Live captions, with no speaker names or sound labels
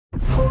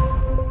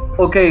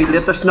Okay,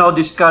 let us now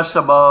discuss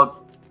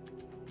about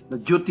the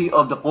duty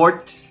of the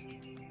court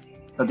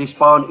that is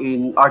found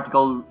in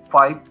Article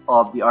 5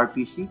 of the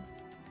RPC.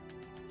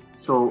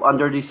 So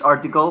under this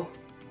article,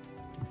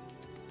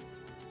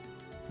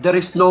 there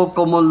is no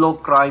common law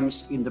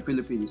crimes in the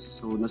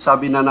Philippines. So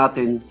nasabi na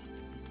natin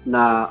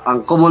na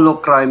ang common law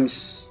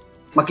crimes,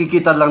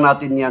 makikita lang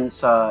natin yan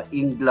sa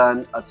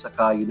England at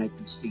saka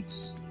United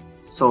States.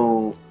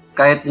 So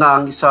kahit na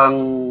ang isang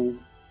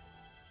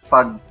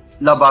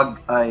paglabag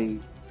ay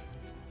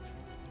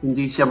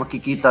hindi siya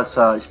makikita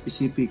sa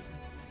specific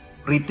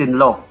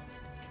written law.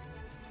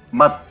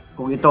 But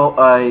kung ito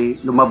ay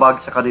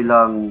lumabag sa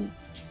kanilang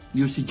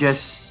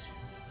usages,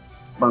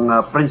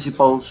 mga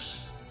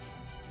principles,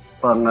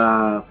 mga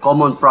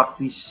common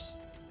practice,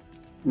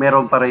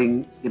 meron pa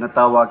rin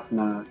tinatawag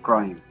na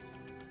crime.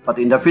 But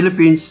in the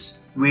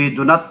Philippines, we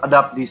do not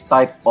adopt this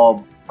type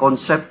of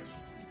concept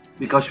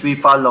because we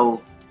follow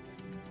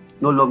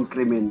nullum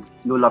crimen,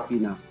 nulla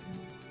pena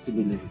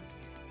sine.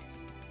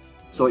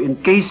 So in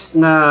case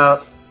na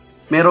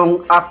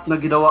merong act na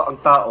ginawa ang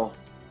tao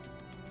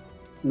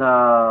na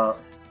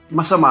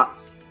masama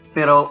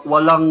pero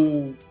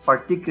walang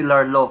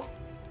particular law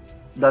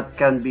that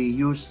can be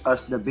used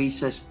as the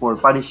basis for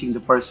punishing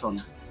the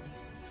person,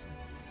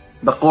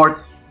 the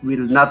court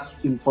will not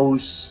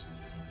impose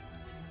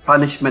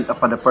punishment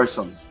upon the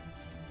person,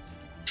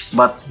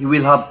 but he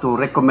will have to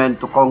recommend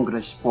to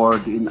Congress for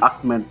the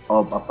enactment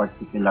of a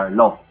particular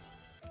law.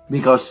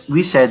 Because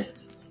we said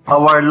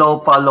our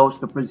law follows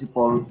the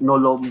principle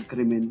nullum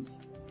crimen,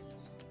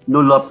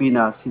 nulla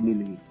pena sine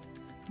lege.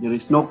 There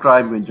is no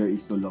crime when there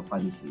is no law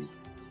punishing.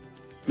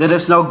 Let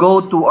us now go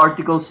to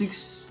Article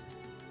 6,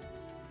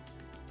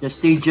 the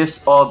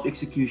stages of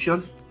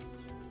execution.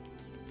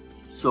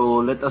 So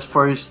let us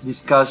first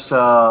discuss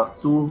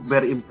two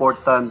very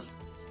important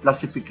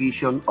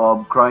classification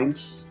of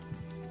crimes.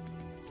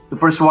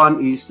 The first one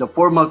is the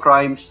formal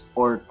crimes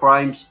or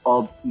crimes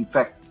of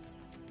effect.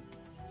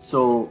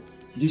 So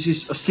this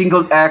is a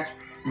single act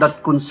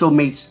that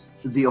consummates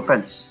the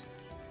offense.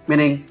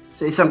 Meaning,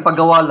 sa isang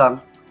paggawa lang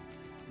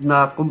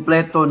na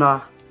kumpleto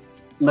na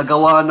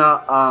nagawa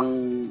na ang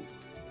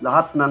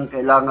lahat ng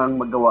kailangang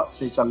magawa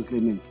sa isang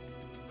krimen.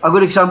 A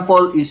good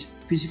example is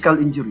physical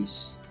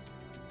injuries.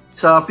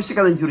 Sa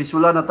physical injuries,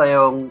 wala na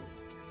tayong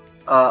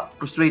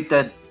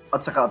frustrated at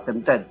saka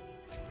attempted.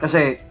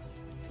 Kasi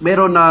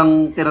meron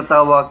ng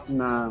tinatawag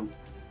na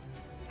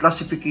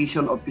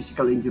classification of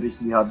physical injuries.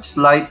 We have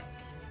slight,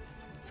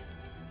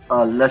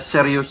 less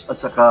serious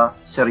at saka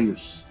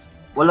serious.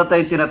 Wala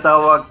tayong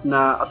tinatawag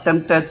na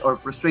attempted or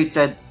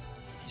frustrated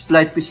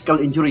slight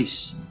physical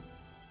injuries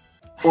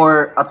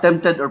or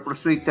attempted or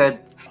frustrated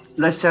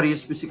less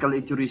serious physical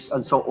injuries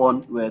and so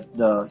on with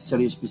the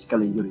serious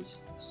physical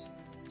injuries.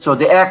 So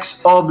the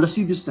acts of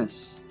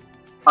lasciviousness,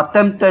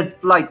 attempted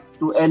flight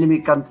to enemy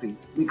country,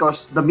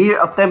 because the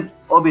mere attempt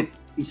of it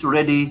is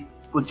already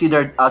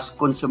considered as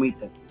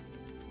consummated.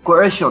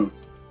 Coercion,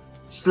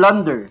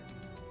 slander,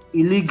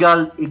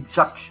 illegal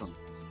exaction.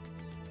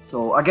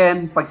 So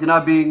again, pag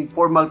sinabing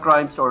formal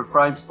crimes or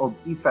crimes of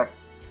effect,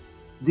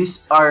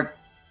 these are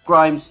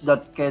crimes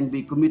that can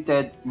be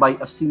committed by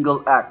a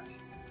single act.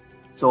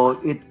 So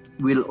it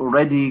will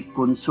already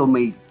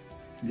consummate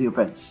the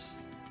offense.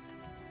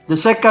 The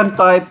second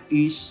type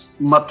is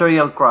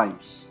material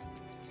crimes.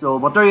 So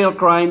material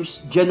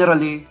crimes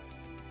generally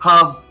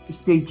have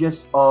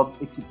stages of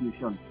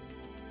execution.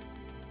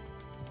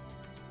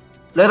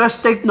 Let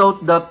us take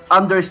note that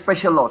under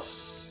special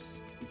laws,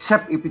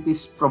 except if it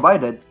is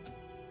provided,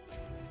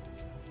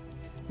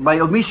 by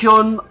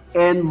omission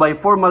and by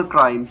formal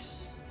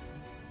crimes,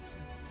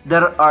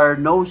 there are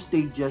no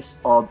stages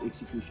of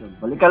execution.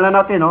 Balikan lang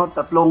natin,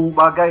 tatlong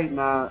bagay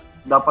na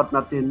dapat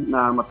natin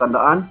na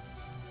matandaan.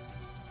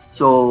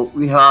 So,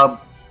 we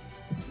have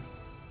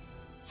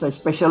sa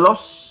special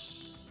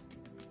laws,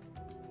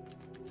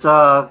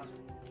 sa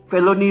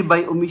felony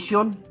by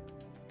omission,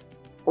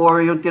 or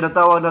yung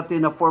tinatawag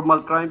natin na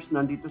formal crimes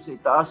nandito sa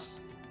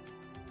itaas,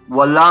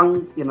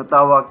 walang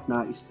tinatawag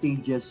na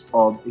stages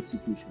of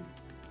execution.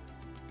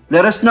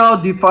 Let us now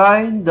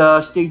define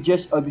the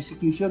stages of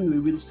execution.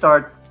 We will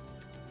start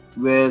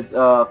with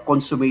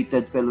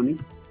consummated felony.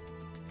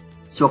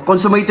 So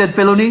consummated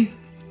felony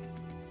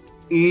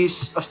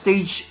is a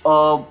stage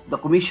of the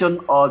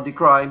commission of the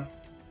crime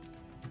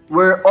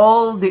where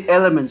all the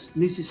elements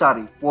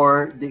necessary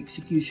for the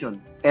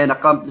execution and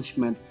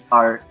accomplishment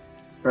are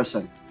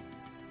present.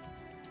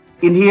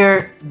 In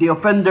here, the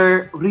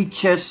offender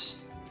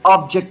reaches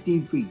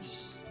objective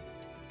phase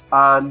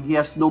and he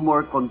has no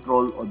more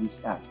control of his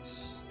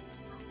acts.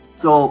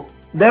 So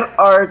there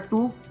are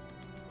two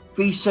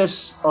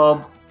phases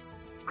of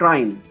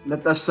crime.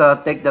 Let us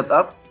take that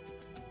up.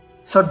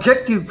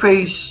 Subjective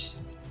phase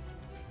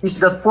is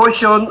the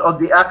portion of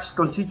the acts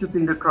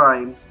constituting the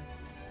crime,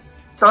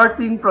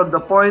 starting from the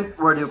point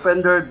where the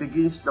offender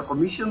begins the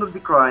commission of the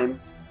crime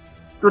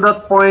to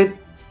that point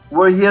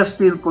where he has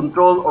still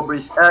control over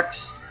his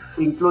acts,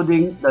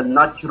 including the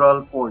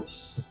natural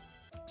force.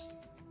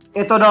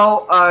 Ito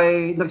daw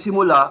ay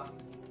nagsimula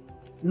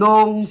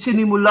nung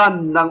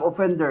sinimulan ng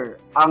offender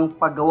ang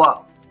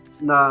paggawa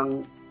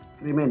ng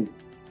krimen.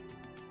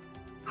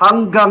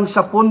 Hanggang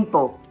sa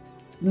punto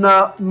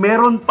na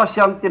meron pa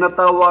siyang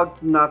tinatawag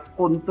na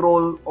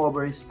control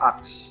over his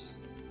acts.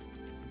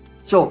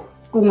 So,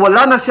 kung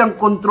wala na siyang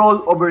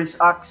control over his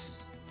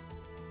acts,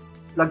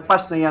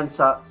 lagpas na yan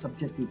sa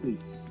subjective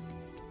phase.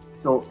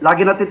 So,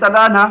 lagi natin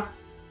tandaan ha,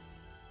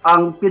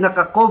 ang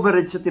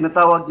pinaka-coverage sa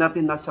tinatawag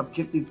natin na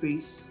subjective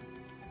phase,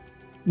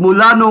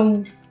 mula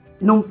nung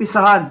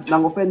inumpisahan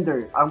ng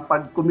offender ang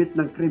pag-commit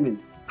ng krimen,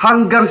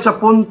 hanggang sa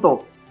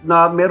punto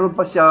na meron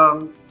pa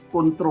siyang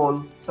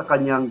control sa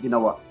kanyang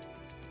ginawa.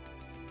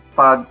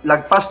 Pag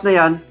lagpas na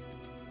yan,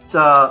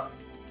 sa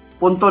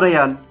punto na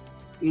yan,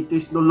 it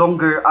is no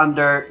longer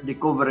under the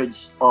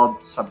coverage of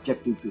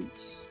subjective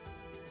phase.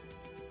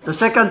 The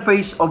second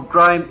phase of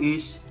crime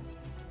is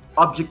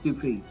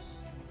objective phase.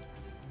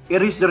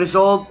 It is the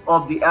result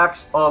of the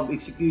acts of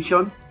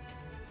execution,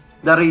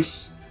 that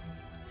is,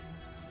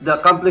 the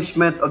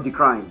accomplishment of the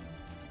crime.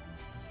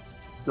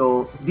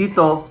 So,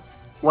 dito,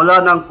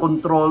 wala nang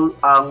control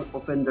ang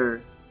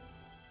offender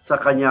sa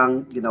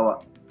kanyang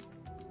ginawa.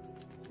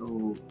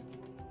 So,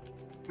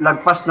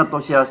 lagpas na to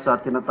siya sa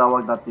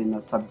tinatawag natin na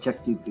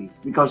subjective phase.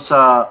 Because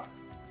sa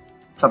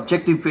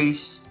subjective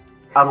phase,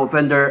 ang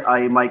offender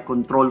ay may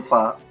control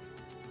pa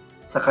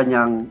sa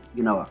kanyang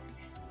ginawa.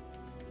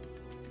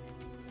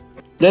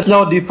 Let's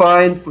now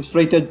define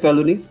frustrated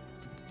felony.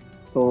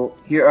 So,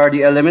 here are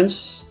the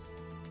elements.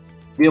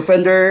 The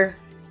offender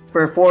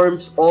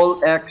performs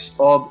all acts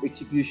of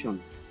execution.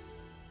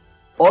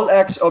 All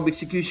acts of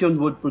execution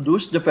would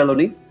produce the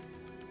felony,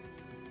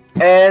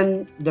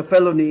 and the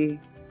felony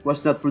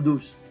was not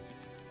produced.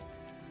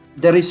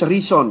 There is a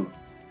reason,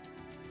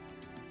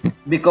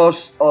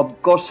 because of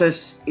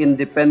causes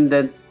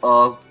independent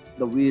of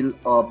the will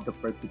of the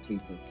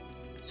perpetrator.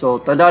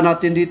 So, tandaan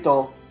natin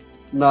dito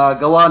na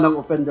gawa ng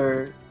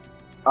offender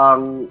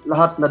ang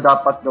lahat na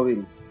dapat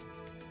gawin.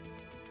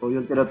 So,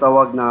 yung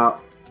tinatawag na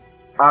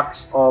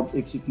acts of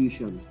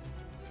execution.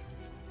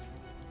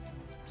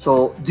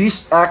 So,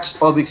 these acts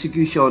of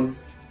execution,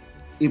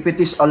 if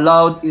it is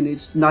allowed in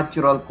its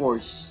natural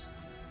course,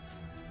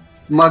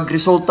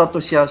 magresulta to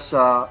siya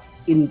sa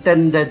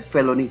intended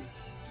felony.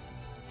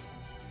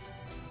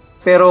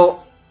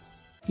 Pero,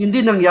 hindi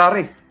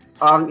nangyari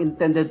ang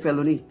intended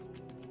felony.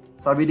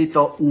 Sabi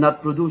dito, not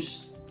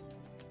produced.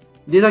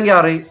 Hindi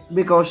nangyari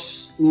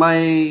because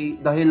may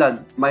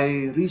dahilan,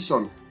 may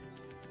reason.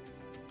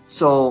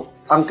 So,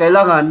 ang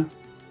kailangan,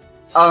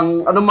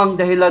 ang anumang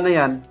dahilan na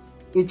yan,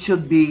 it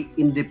should be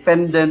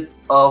independent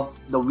of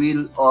the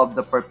will of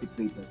the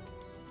perpetrator.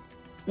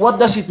 What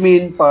does it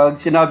mean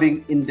pag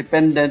sinabing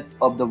independent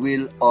of the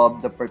will of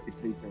the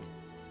perpetrator?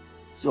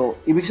 So,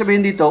 ibig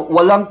sabihin dito,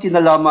 walang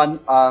kinalaman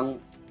ang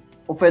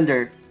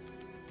offender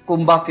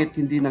kung bakit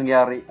hindi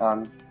nangyari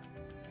ang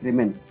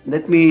krimen.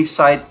 Let me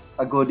cite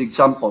a good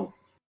example.